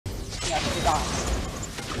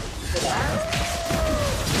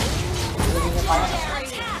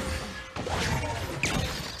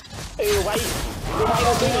Yêu vậy. Yêu vậy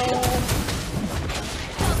đâu kia.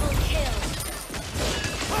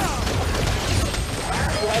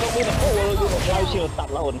 Yêu vậy đâu kia là ôi một lao siêu tập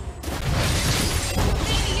là hồn.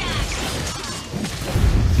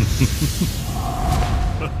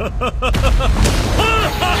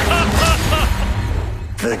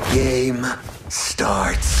 The game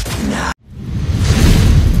starts now.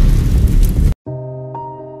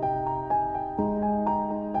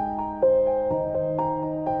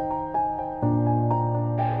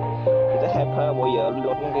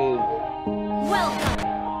 Welcome,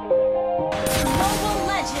 Mobile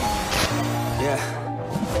Legend. Yeah.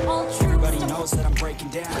 All troops. Everybody knows that I'm breaking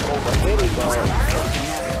down.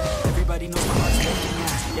 Everybody knows my heart's breaking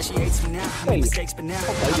now. Yeah, she hates me now. I made mistakes, but now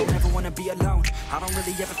I don't ever wanna be alone. I don't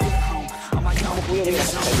really ever feel at home. On my own, in the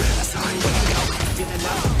zone. That's how I go. Feeling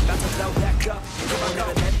low, about to blow back up. I'll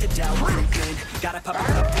never let the doubt creep in. Gotta pop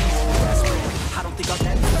it up and hold that's real. I don't think I'll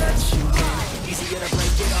let you in. Easier to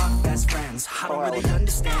break it off best friends. I don't really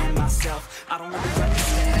understand myself. I don't really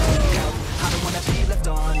understand help. I don't wanna be left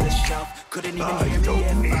on the shelf. Couldn't even hear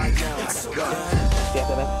me if I yelled. So Kẹt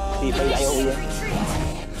rồi đấy. Thì phải dạy ôi.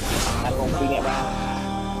 Anh không suy nghĩ ra.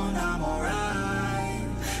 I'm alright.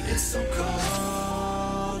 It's so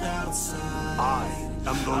cold outside. I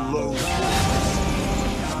am the lone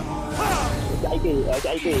Chạy kì. Cái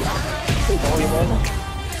tội gì vậy?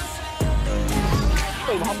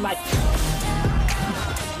 Cái mà không mạch.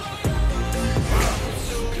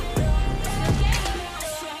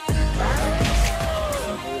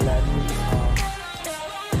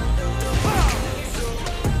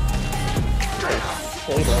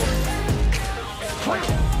 Thế rồi.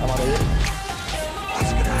 Come on, dude.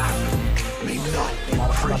 What's gonna happen? May not be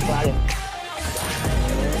pretty.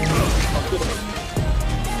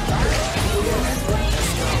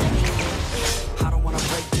 I don't wanna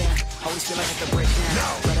break down. Always feel like I can break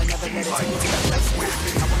down, but I never let it take me to that place now.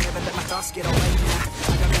 I won't ever let my thoughts get away now.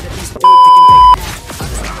 I got melodies to do, thinking fake now. I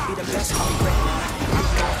just wanna be the best, I'll be great now. I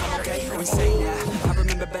don't know if I'm okay or insane now. I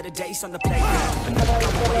remember better days on the playground, but never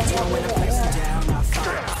know what to do when I'm facing down. I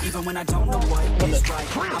fight, even when I don't know what is right.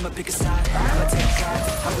 I'ma pick a side, I'ma take pride.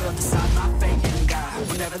 I will decide my fate and die.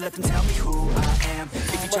 Will never let them tell me who I am.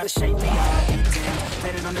 If you try to shape me, I'll be damned.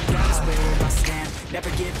 Planet on the ground is where I stand.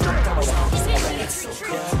 Never give up, always on the stand. It's so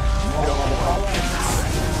good.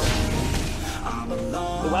 I'm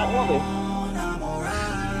alone, I'm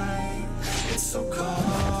alright. It's so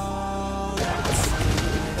cold outside.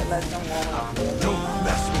 Don't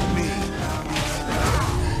mess with me.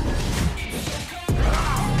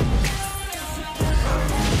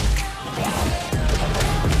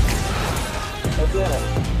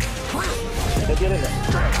 Cái kia lên này.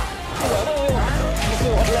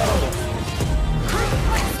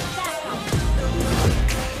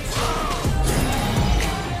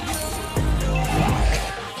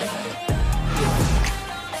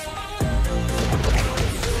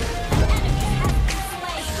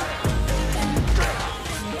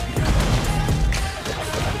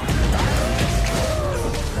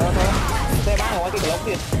 Xe bán hỏi cái lốc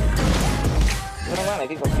kia. Nó đang bán này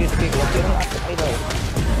cái lốc kia nó ăn cái rồi.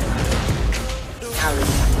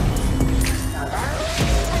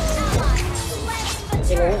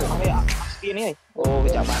 Hello, không ạ. Kia này. Ô,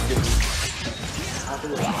 chào bạn.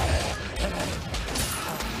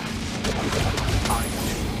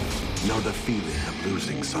 Know the feeling of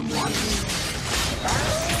losing someone.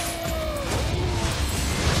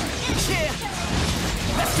 Yeah,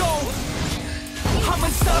 let's go. I'm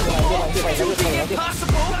unstoppable, do the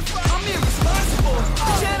impossible. I'm irresponsible,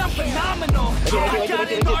 yet I'm phenomenal. I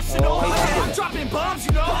got an arsenal, I'm dropping bombs,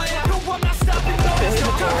 you know. No, I'm not stopping, no,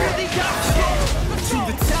 conquer the option. To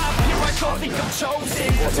the top, here I go, think I'm chosen.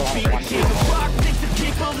 To be the king of rock, think the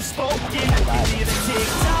people have spoken. I can hear the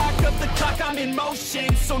tick-tock of the clock, I'm in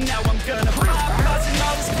motion. So now I'm gonna pop, causing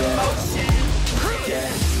all this commotion. Yeah,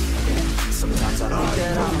 sometimes I think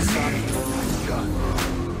that I'm unstoppable.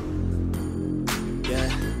 Yeah,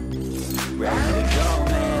 ready to go,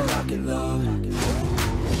 man, lock it low.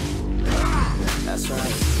 That's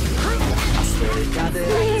right, I swear to God that I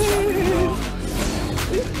can stop it all.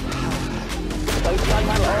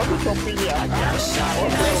 I got a shot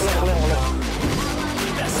and I ain't stoppable.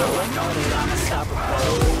 That's how I know that I'm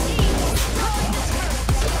unstoppable.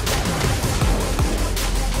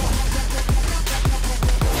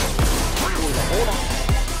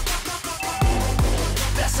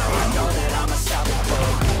 That's how I know that I'm unstoppable.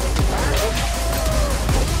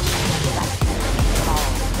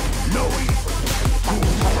 Knowing who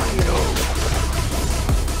I know.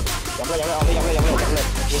 Dòng lên.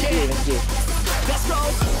 Let's go.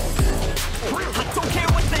 I don't care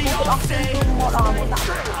what they all say.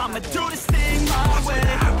 I'ma do this thing my way.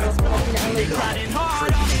 They grinding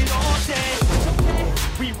hard on it all day.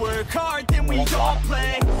 We work hard, then we all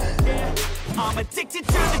play. I'm addicted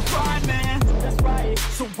to the grind, man.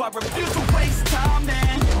 So I refuse to waste time,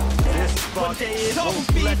 man. One day it'll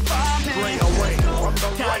be fine, man.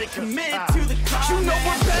 Gotta commit to the climb. You know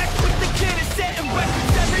we're back with the kid and setting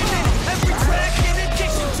records every minute, every track. In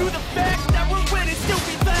addition to the fact that we're winning, still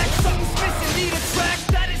we lack. Something's missing, need a track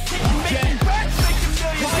that is hitting, making racks, making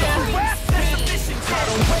millions. Yeah, rap, that's a mission. I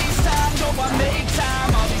don't waste time, no, I make time.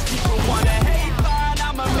 All these people wanna hate, fine,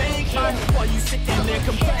 I'ma make mine. While you sitting there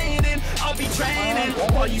complaining, I'll be training.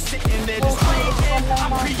 While you sitting there just waiting,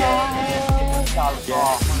 I'm creating.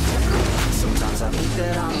 Sometimes I think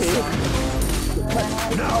that I'm sorry.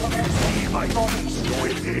 Now you see my beast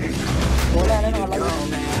waiting.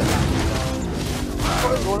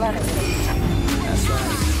 That's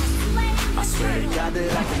right. I swear to God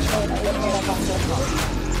that I can try.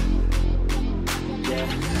 Yeah.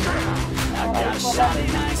 I got a shot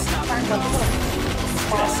and I ain't stopping.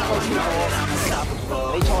 That's how I know that I'm unstoppable.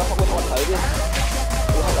 Lấy cho không có còn thử đi.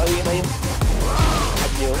 Tôi không ở yên đây.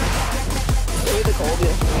 Thật nhiều. Tôi khổ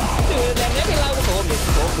kìa. Tôi làm nhớ cái lâu cái khổ kìa.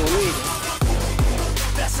 Khổ đuổi.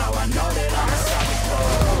 That's how I know that I'm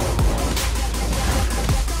unstoppable.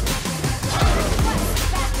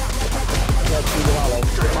 Giờ chui vào lại.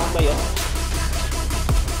 Mong bây giờ.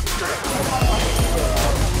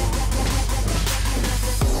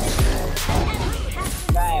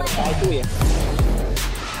 Đây, cái chui à.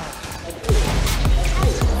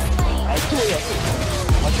 Cái chui à.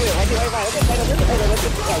 Mà chui à, cái vai nó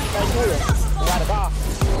cái chui à. Qua được không?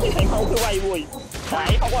 Thành không cứ quay vui.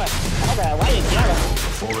 Phải không ơi. Nó là quá gì nhá rồi.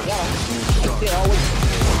 Nhá rồi. Tiếp đâu.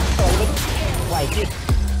 Rồi mình quay kia.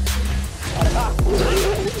 Qua được không?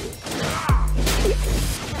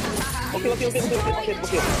 Ok.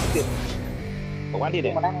 Có quán đi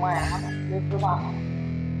để.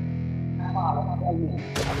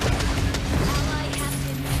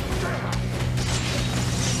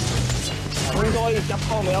 Chúng tôi chấp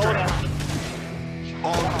con mèo nè.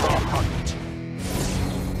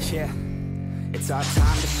 Yeah, it's our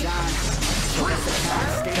time to shine. So it's the kind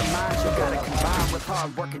of state of mind you gotta combine with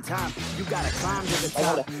hard work and time. You gotta climb to the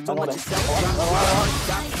top. Don't let yourself drown.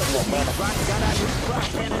 Got a new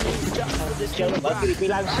rock and a new stuff for this new rock.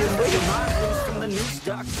 Your mind loose from the new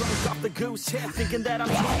stock, drunk off the goose. Yeah, thinking that I'm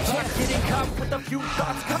too hot, getting caught with a few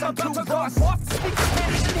thoughts, cause I'm too lost. Speak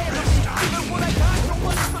Spanish and handle me. Even what I got, don't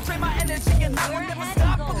want to portray my energy, and I will never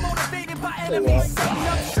stop. I'm motivated by enemies, setting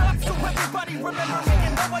up shop so everybody remember me.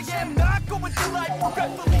 And though I am not going through life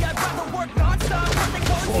regretfully, I'd rather work non-stop. What they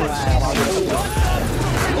call it,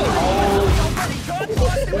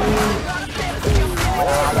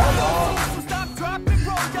 stop, drop, and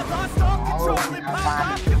roll. You lost all control and pop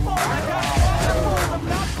off your phone. I got all I'm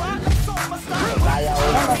not plotting, so I'ma stop. I ain't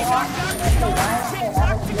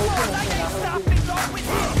stopping, going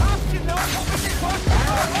hip-hop, you know. I'm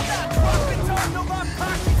not dropping, tone, no, I'm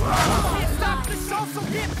pockets. Can't stop the show, so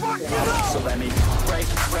get fucked up. So let me break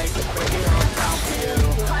it all down for you.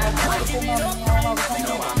 Breaking it up, you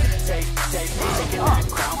know I'm taking that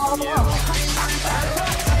crown from you.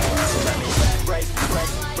 So let me break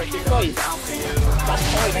it all down for you.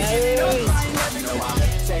 Breaking it up, you know I'm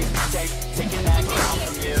taking that crown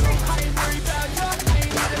from you. I ain't worried about you.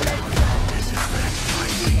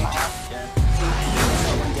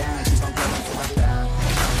 Slowing down, keep on going till I'm down.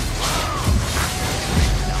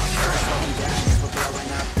 Slowing down, keep on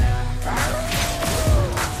blowing up now.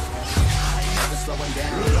 I ain't never slowing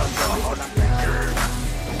down, keep on going till I'm down.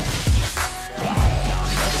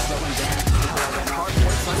 Slowing down, keep on blowing up. Hard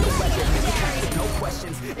work's like a weapon, with no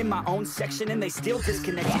questions. In my own section, and they still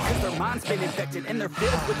disconnected, cause their mind's been infected, and they're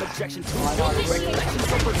filled with objection to recollections.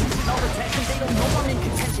 So producing all attention, they don't know I'm in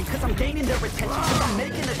contention, cause I'm gaining their attention, cause I'm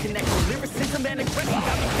making a connection. Lyricism and aggression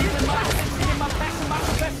got me feeling my attention, and my passion, my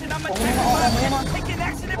profession. I'm attacking my attention, taking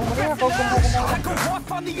action and progressing. I go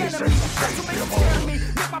off on the enemy, that's what makes it scare me.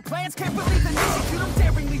 Make my plans, can't believe the execute them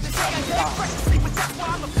daringly. They say I get recklessly, but that's why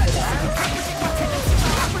I'm offended. You can't predict my tendencies,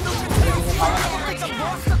 my opportunity. I'm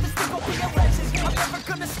lost, nothing's still gonna be a legend. I'm never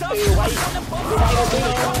gonna stop. I'm on the ball.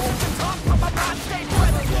 Talk from my mind, stay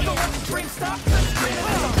present. Don't let the dream stop.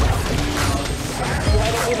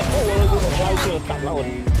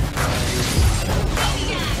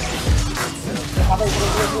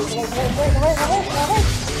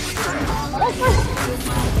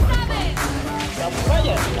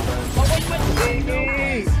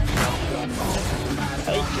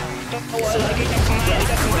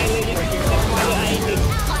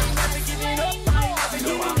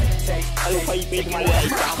 Speed my way.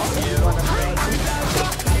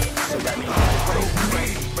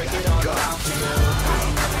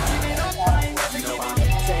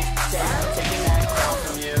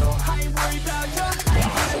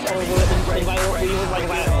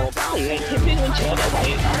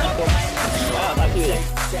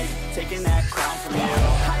 Taking that crown from you.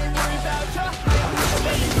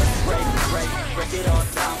 Break it all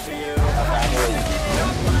down for you.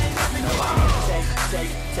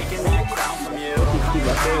 Taking that crown from you.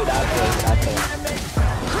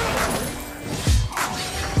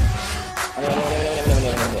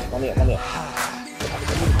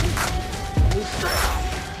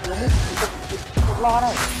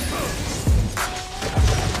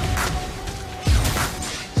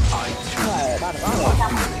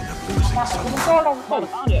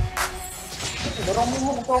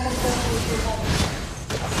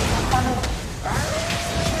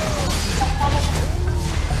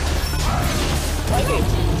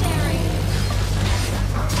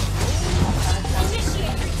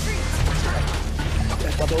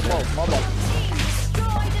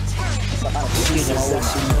 She says that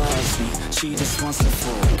she loves me, she just wants to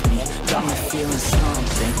fuck me. Got me feeling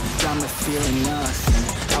something, got me feeling nothing.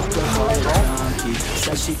 Alcoholic junkie,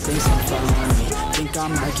 says she thinks I'm funny. Think I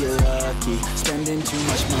might get lucky, spending too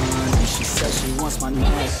much money. She says she wants my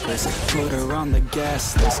necklace, put her on the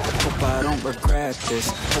guest list. Hope I don't regret this,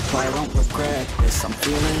 hope I don't regret this. I'm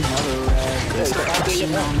feeling hella reckless,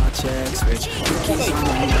 cashing all my checks rich. Cookies on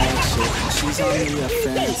my neck shit, she's on the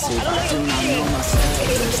offensive. I do not know my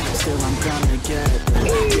secrets, still I'm gonna get there.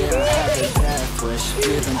 Yeah, I have a death wish,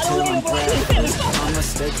 live until I'm breathless. I'ma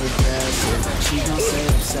stay progressive, she gon' say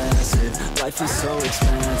obsessive. Life is so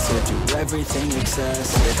expensive, do everything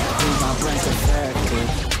excessive. I think my brain's defective,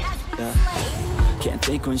 yeah. Can't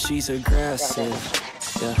think when she's aggressive,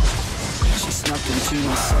 yeah. She snuck into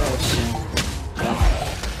my section, yeah.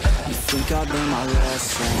 You think I've learned my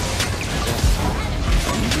lesson, yeah.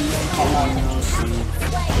 And we ain't getting no sleep.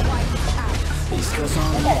 These girls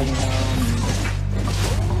don't even know me.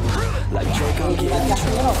 Like Drake, I'm getting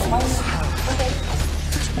trophies.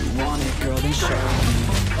 You want it, girl, then show me,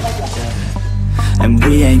 yeah. And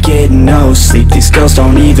we ain't getting no sleep. These girls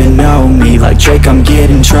don't even know me. Like Drake, I'm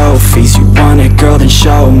getting trophies. You want it, girl, then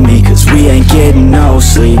show me. Cause we ain't getting no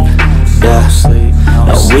sleep, yeah.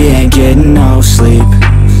 No, we ain't getting no sleep,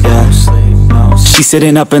 yeah. She's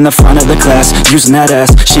sitting up in the front of the class, using that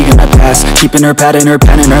ass, she gonna pass. Keeping her pad and her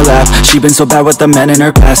pen in her lap. She been so bad with the men in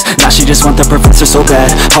her past. Now she just want the professor so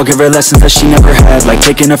bad. I'll give her lessons that she never had, like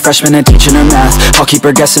taking a freshman and teaching her math. I'll keep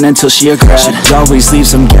her guessing until she a grad. She always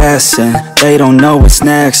leaves them guessing, they don't know what's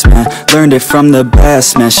next, man. Learned it from the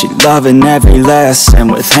best, man. She loving every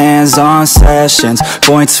lesson, with hands-on sessions,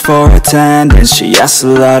 points for attendance. She asks a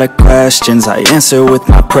lot of questions, I answer with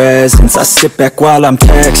my presence. I sit back while I'm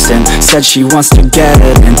texting, said she wants to get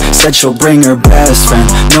it in, said she'll bring her best friend.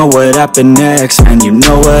 Know what happened next, man, you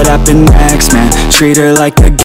know what happened next, man. Treat her like a